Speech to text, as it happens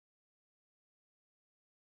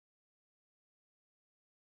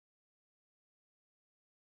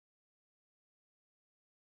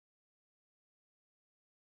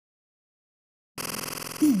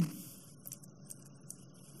Good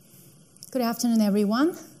afternoon,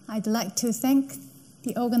 everyone. I'd like to thank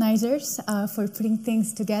the organizers for putting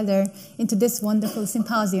things together into this wonderful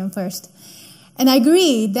symposium first. And I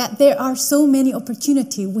agree that there are so many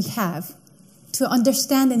opportunities we have to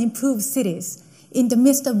understand and improve cities. In the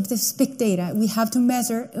midst of this big data, we have to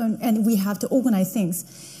measure and we have to organize things.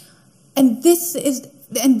 And this is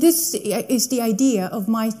the idea of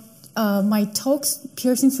my talks,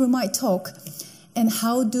 piercing through my talk, and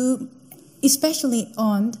especially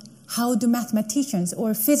on how do mathematicians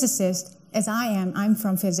or physicists, as I'm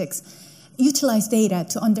from physics, utilize data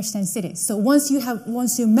to understand cities. So once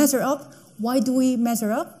you measure up, why do we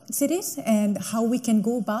measure up cities, and how we can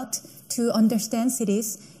go about to understand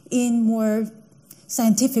cities in more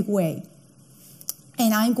scientific way.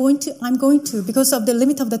 And I'm going to, because of the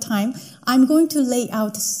limit of the time, I'm going to lay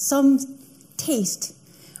out some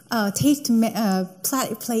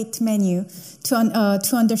plate menu to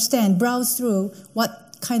understand, browse through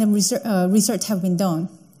what kind of research have been done.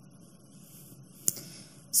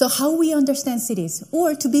 So how we understand cities,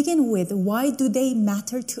 or to begin with, why do they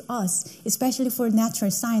matter to us, especially for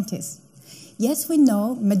natural scientists? Yes, we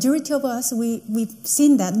know, majority of us, we've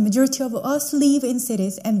seen that, majority of us live in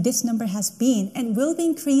cities, and this number has been and will be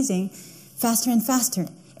increasing faster and faster.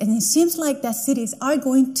 And it seems like that cities are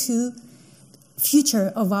going to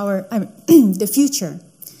the future.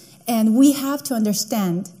 And we have to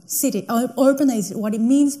understand what it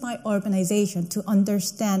means by urbanization to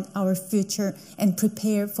understand our future and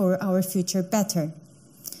prepare for our future better.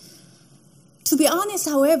 To be honest,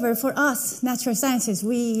 however, for us, natural sciences,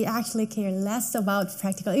 we actually care less about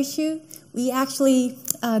practical issue.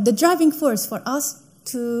 The driving force for us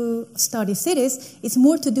to study cities is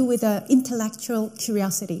more to do with intellectual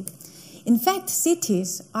curiosity. In fact,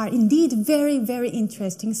 cities are indeed very, very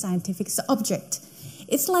interesting scientific object.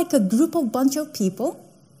 It's like a bunch of people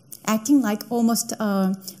acting like almost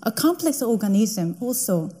a complex organism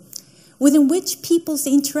also, within which people's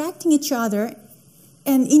interacting each other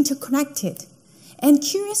and interconnected. And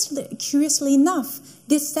curiously enough,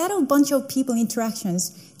 this set of bunch of people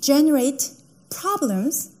interactions generate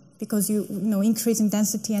problems, because you know increasing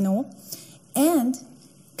density and all, and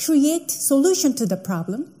create solution to the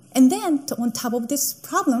problem. And then on top of this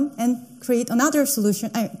problem, and create another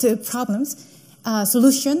solution to problems,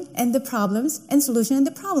 solution and the problems, and solution and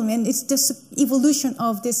the problem. And it's this evolution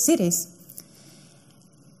of these cities.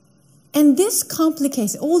 And this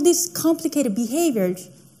complicates, all these complicated behaviors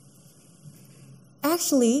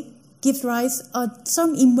actually gives rise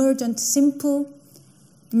some emergent, simple,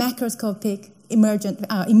 macroscopic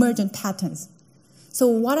emergent patterns. So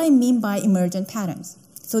what I mean by emergent patterns?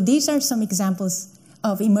 So these are some examples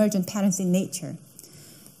of emergent patterns in nature.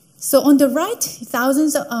 So on the right,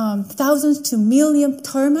 thousands to million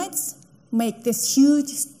termites make this huge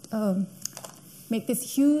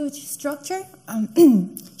structure,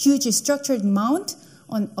 huge structured mound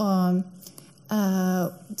on.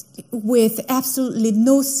 With absolutely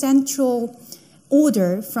no central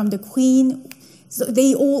order from the queen. So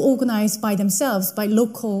they all organize by themselves by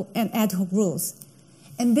local and ad hoc rules.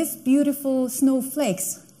 And these beautiful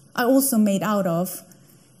snowflakes are also made out of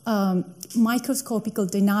microscopic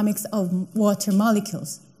dynamics of water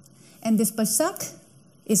molecules. And this basalt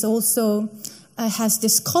is also has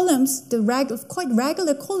these columns, quite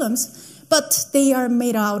regular columns, but they are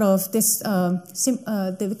made out of this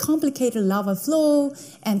the complicated lava flow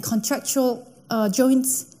and contractual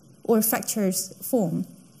joints or fractures form.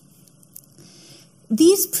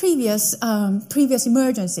 These previous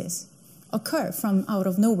emergencies occur from out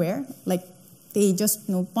of nowhere, like they just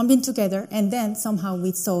bump in together, and then somehow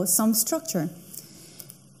we saw some structure.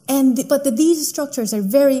 But these structures are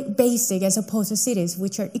very basic as opposed to cities,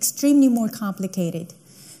 which are extremely more complicated.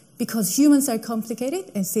 Because humans are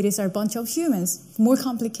complicated and cities are a bunch of humans, more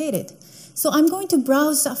complicated. So I'm going to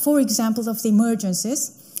browse 4 examples of the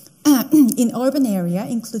emergences in urban area,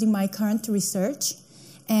 including my current research,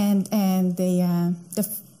 I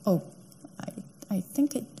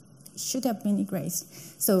think it should have been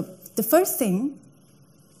erased. So the first thing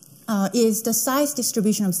is the size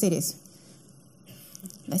distribution of cities.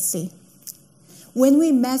 Let's see. When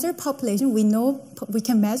we measure population, we know we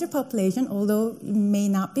can measure population, although it may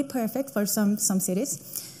not be perfect for some cities.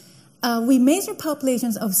 We measure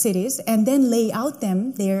populations of cities and then lay out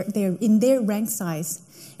them in their rank size.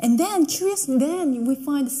 And then we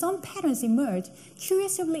find some patterns emerge.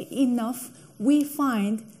 Curiously enough, we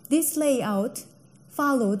find this layout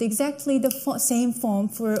followed exactly the same form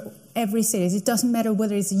for every city. It doesn't matter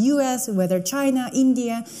whether it's US, whether China,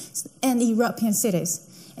 India, and European cities.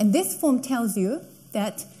 And this form tells you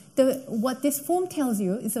that what this form tells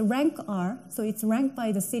you is a rank R, so it's ranked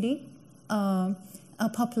by the city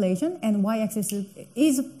population, and y-axis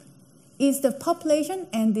is the population,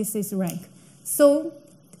 and this is rank. So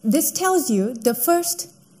this tells you the first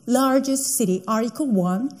largest city, R equal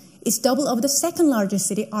 1, is double of the second largest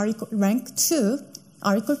city, rank 2,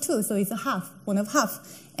 R equal 2, so it's a half, 1 of half,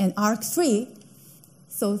 and R 3,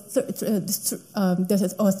 so third,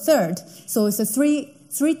 so it's a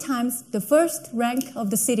three times, the first rank of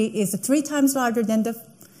the city is 3 times larger than the,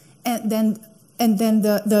 and then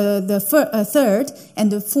the third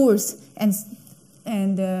and the fourth and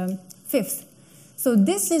fifth. So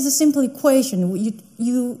this is a simple equation.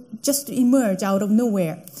 You just emerge out of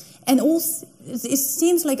nowhere, and it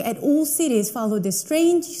seems like all cities follow this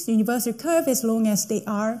strange universal curve as long as they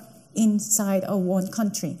are inside of one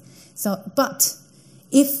country. So, but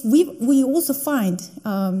if we also find,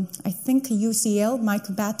 I think UCL,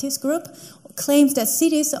 Michael Batty's group, claims that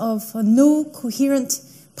cities of no coherent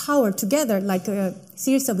power together, like a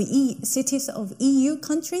series of cities of EU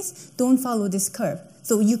countries, don't follow this curve.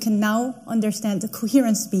 So you can now understand the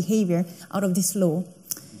coherence behavior out of this law.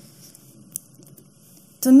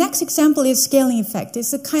 The next example is scaling effect.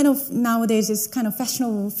 It's a kind of, nowadays, it's kind of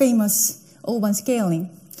fashionable, famous urban scaling.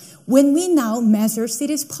 When we now measure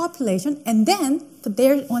cities' population and then put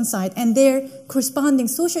their one side and their corresponding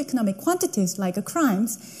socio-economic quantities like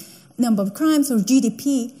crimes, number of crimes or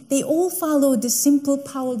GDP, they all follow this simple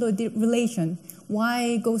power law relation.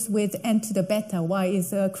 Y goes with n to the beta. Y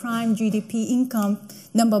is crime, GDP, income,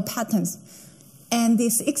 number of patents. And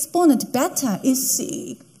this exponent beta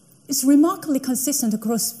is remarkably consistent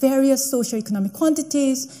across various socio-economic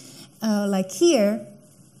quantities, like here.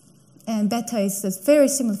 And beta is very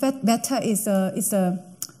similar. Beta is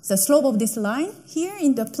the slope of this line here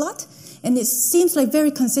in the plot. And it seems like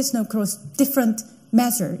very consistent across different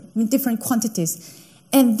measures, different quantities.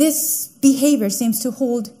 And this behavior seems to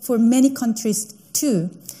hold for many countries too,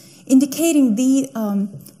 indicating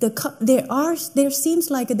there seems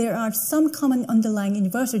like there are some common underlying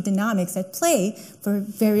universal dynamics at play for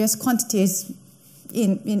various quantities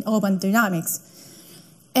in urban dynamics.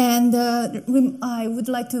 And I would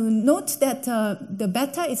like to note that the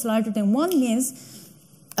beta is larger than 1 means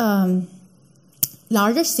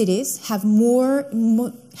larger cities have more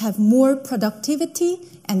productivity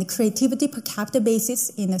and creativity per capita basis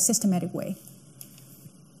in a systematic way.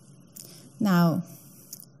 Now,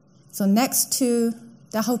 so next to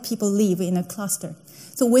how people live in a cluster.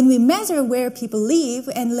 So when we measure where people live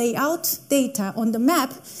and lay out data on the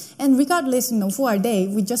map, and regardless, who are they,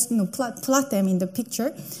 we just plot them in the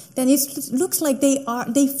picture, then it looks like they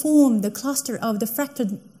form the cluster of the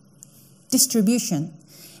fractal distribution.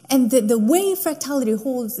 And the way fractality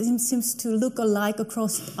holds seems to look alike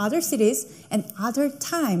across other cities and other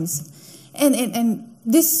times. And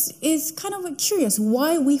this is kind of curious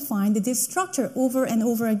why we find this structure over and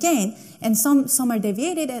over again, and some are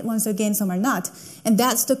deviated, and once again some are not. And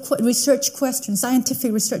that's the research question,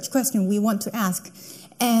 scientific research question we want to ask.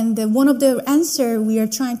 And one of the answers we are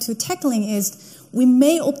trying to tackling is we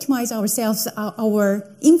may optimize ourselves, our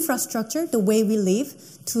infrastructure, the way we live,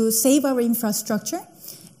 to save our infrastructure,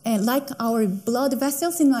 and like our blood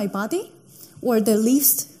vessels in our body, or the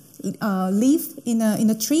leaf in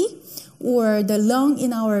a tree, or the lung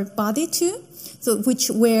in our body too, so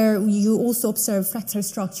where you also observe fractal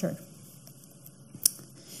structure.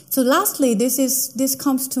 So lastly, this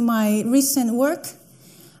comes to my recent work,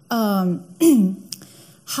 how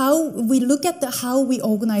we look at how we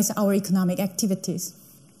organize our economic activities.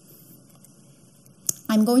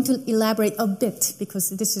 I'm going to elaborate a bit because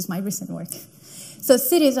this is my recent work. So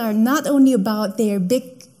cities are not only about their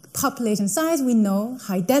big population size, we know,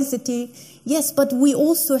 high density, yes, but we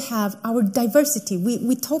also have our diversity.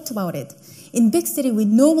 We talked about it. In big city, we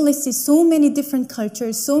normally see so many different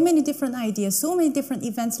cultures, so many different ideas, so many different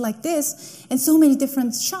events like this, and so many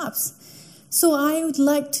different shops. So I would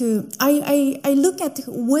like to, I look at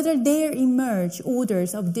whether there emerge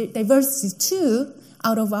orders of diversity too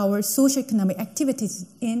out of our socio-economic activities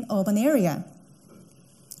in urban area.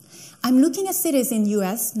 I'm looking at cities in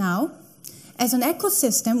US now as an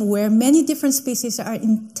ecosystem where many different species are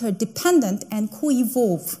interdependent and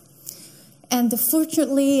co-evolve. And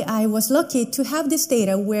fortunately, I was lucky to have this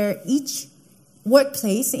data where each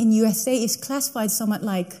workplace in USA is classified somewhat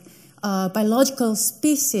like biological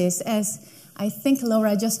species, as I think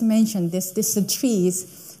Laura just mentioned, this the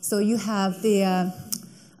trees. So you have the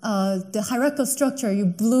hierarchical structure, you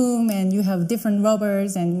bloom and you have different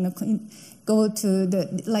rubbers and go to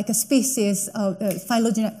like a species of the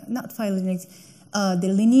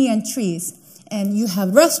Linnean trees. And you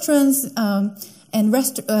have restaurants, And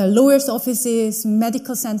lawyers' offices,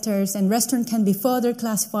 medical centers, and restaurants can be further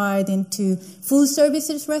classified into full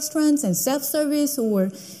services restaurants and self-service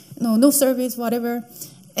or no service, whatever.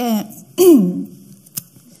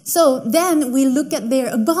 So then we look at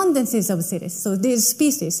their abundances of cities. So there's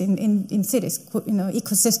species in cities,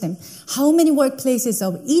 ecosystem. How many workplaces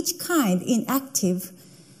of each kind inactive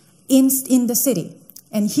in the city?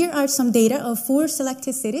 And here are some data of 4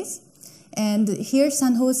 selected cities. And here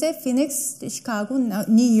San Jose, Phoenix, Chicago,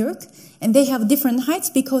 New York. And they have different heights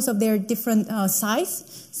because of their different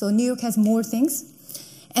size. So New York has more things.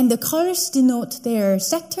 And the colors denote their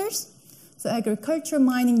sectors. So agriculture,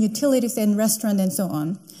 mining, utilities, and restaurant, and so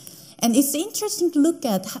on. And it's interesting to look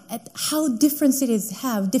at how different cities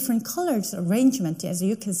have different colors arrangement, as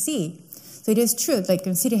you can see. So it is true, like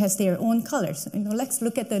a city has their own colors. Let's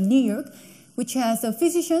look at the New York, which has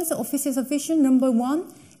physicians, offices of physicians, number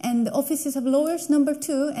 1, and offices of lawyers, number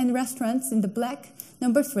 2, and restaurants in the black,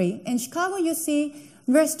 number 3. In Chicago, you see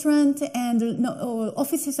restaurant and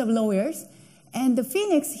offices of lawyers. And the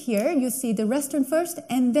Phoenix here, you see the restaurant first,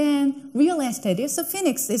 and then real estate. So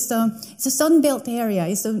Phoenix is a Sunbelt area.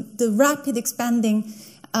 It's the rapid expanding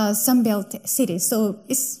Sunbelt city. So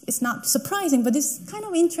it's not surprising, but it's kind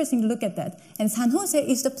of interesting to look at that. And San Jose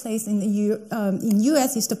is the place in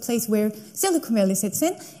U.S. is the place where Silicon Valley sits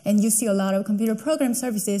in, and you see a lot of computer program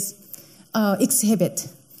services exhibit.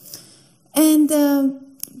 And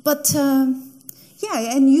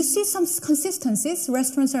yeah, and you see some consistencies.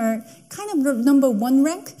 Restaurants are kind of number 1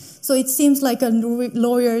 rank. So it seems like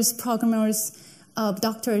lawyers, programmers,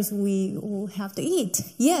 doctors, we all have to eat.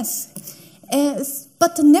 Yes.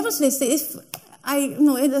 But nevertheless, if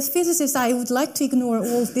as physicists, I would like to ignore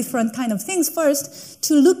all different kind of things first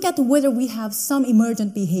to look at whether we have some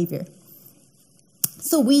emergent behavior.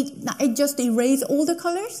 So I just erase all the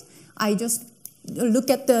colors. I just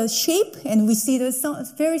look at the shape, and we see the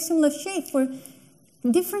very similar shape for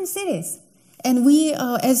different cities. And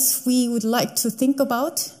as we would like to think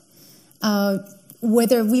about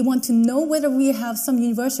whether we want to know whether we have some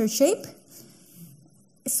universal shape,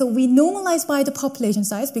 so we normalize by the population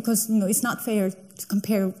size because it's not fair to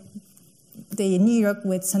compare the New York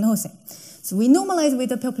with San Jose. So we normalize with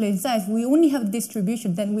the population size. We only have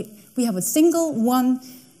distribution. Then we have a single one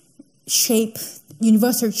shape,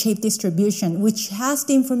 universal shape distribution, which has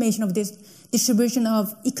the information of this distribution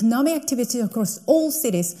of economic activity across all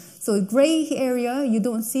cities. So a gray area, you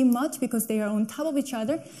don't see much because they are on top of each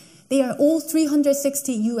other. They are all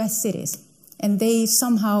 360 U.S. cities, and they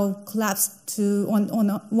somehow collapse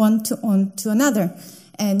one to another.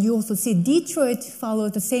 And you also see Detroit follow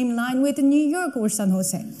the same line with New York or San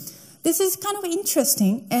Jose. This is kind of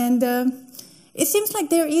interesting, and it seems like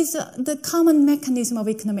there is the common mechanism of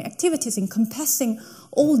economic activities encompassing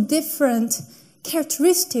all different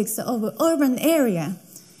characteristics of an urban area.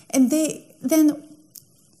 And then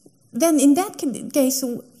in that case,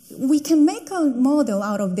 we can make a model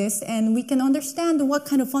out of this, and we can understand what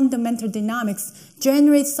kind of fundamental dynamics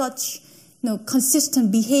generate such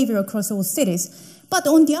consistent behavior across all cities. But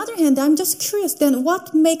on the other hand, I'm just curious then,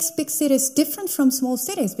 what makes big cities different from small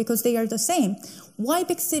cities? Because they are the same. Why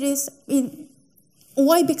big cities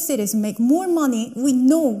make more money? We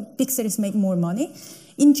know big cities make more money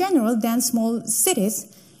in general than small cities,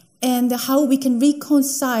 and how we can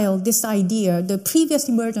reconcile this idea, the previous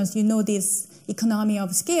emergence, this economy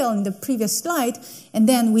of scale in the previous slide, and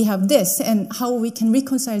then we have this, and how we can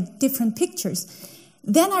reconcile different pictures.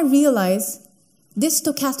 Then I realized this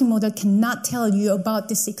stochastic model cannot tell you about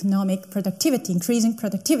this economic productivity, increasing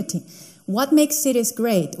productivity. What makes cities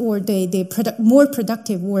great, or more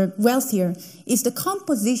productive or wealthier, is the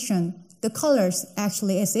composition, the colors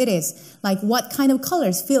actually as it is. Like what kind of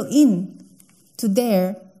colors fill in to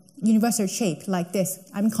their universal shape like this.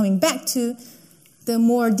 I'm coming back to the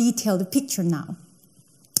more detailed picture now.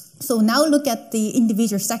 So now look at the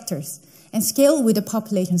individual sectors and scale with the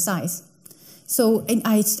population size. So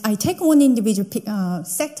I take one individual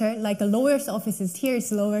sector, like a lawyer's offices, here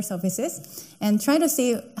is lawyer's offices, and try to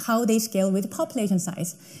see how they scale with population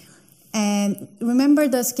size. And remember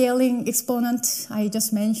the scaling exponent I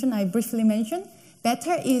just mentioned, I briefly mentioned?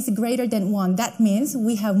 Beta is greater than 1. That means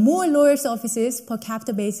we have more lawyers' offices per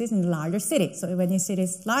capita basis in larger cities. So when a city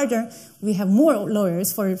is larger, we have more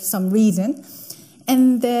lawyers for some reason.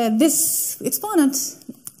 And this exponent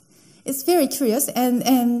is very curious.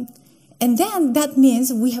 And then that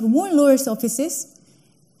means we have more lawyers' offices.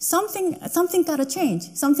 Something got to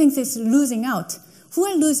change. Something is losing out. Who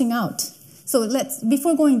are losing out? So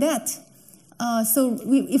before going that,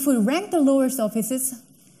 if we rank the lawyers' offices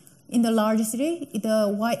in the larger city, the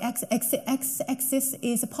y-axis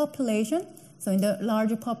is population. So in the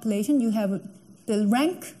larger population, you have the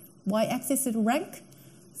rank, y-axis is rank.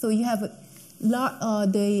 So you have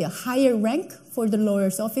the higher rank for the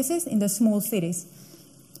lawyer's offices in the small cities.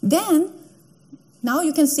 Then, now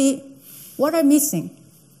you can see what are missing.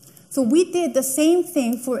 So we did the same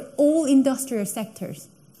thing for all industrial sectors.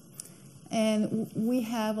 And we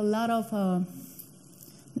have a lot of,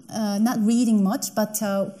 not reading much, but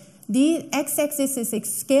the x-axis is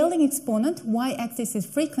scaling exponent, y-axis is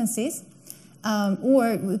frequencies,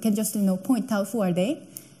 or we can just point out who are they.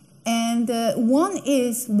 And one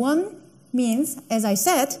means, as I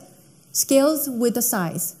said, scales with the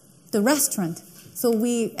size, the restaurant. So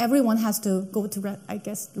everyone has to go to,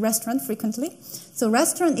 restaurant frequently. So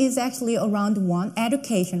restaurant is actually around 1,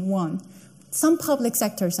 education 1. Some public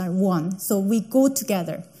sectors are 1, so we go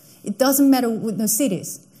together. It doesn't matter with the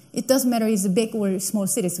cities. It doesn't matter if it's big or small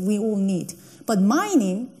cities, we all need. But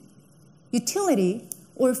mining, utility,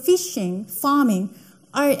 or fishing, farming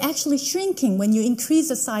are actually shrinking when you increase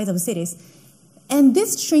the size of cities. And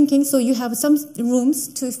this shrinking, so you have some rooms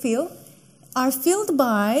to fill, are filled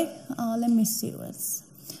by,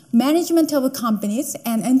 management of companies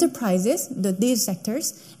and enterprises, these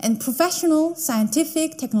sectors, and professional,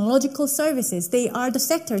 scientific, technological services. They are the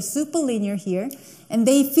sectors, super linear here, and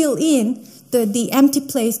they fill in the empty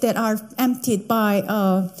place that are emptied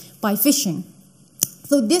by fishing.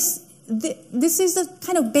 So this is a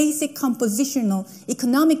kind of basic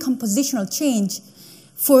economic compositional change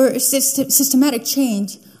for systematic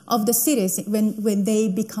change of the cities when they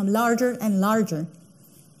become larger and larger.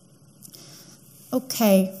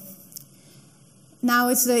 Okay. Now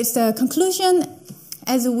it's the conclusion.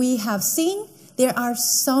 As we have seen, there are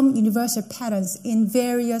some universal patterns in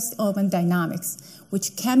various urban dynamics,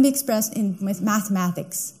 which can be expressed in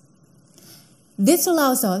mathematics. This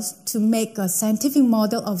allows us to make a scientific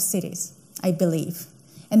model of cities, I believe,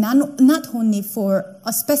 and not only for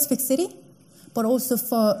a specific city, but also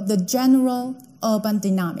for the general urban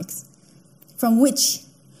dynamics, from which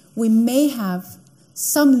we may have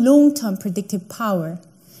some long-term predictive power,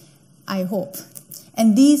 I hope.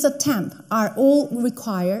 And these attempts are all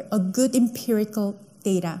require a good empirical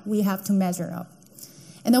data we have to measure up.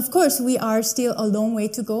 And of course, we are still a long way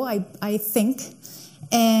to go, I think.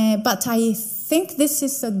 But I think this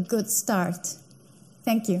is a good start.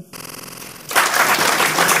 Thank you.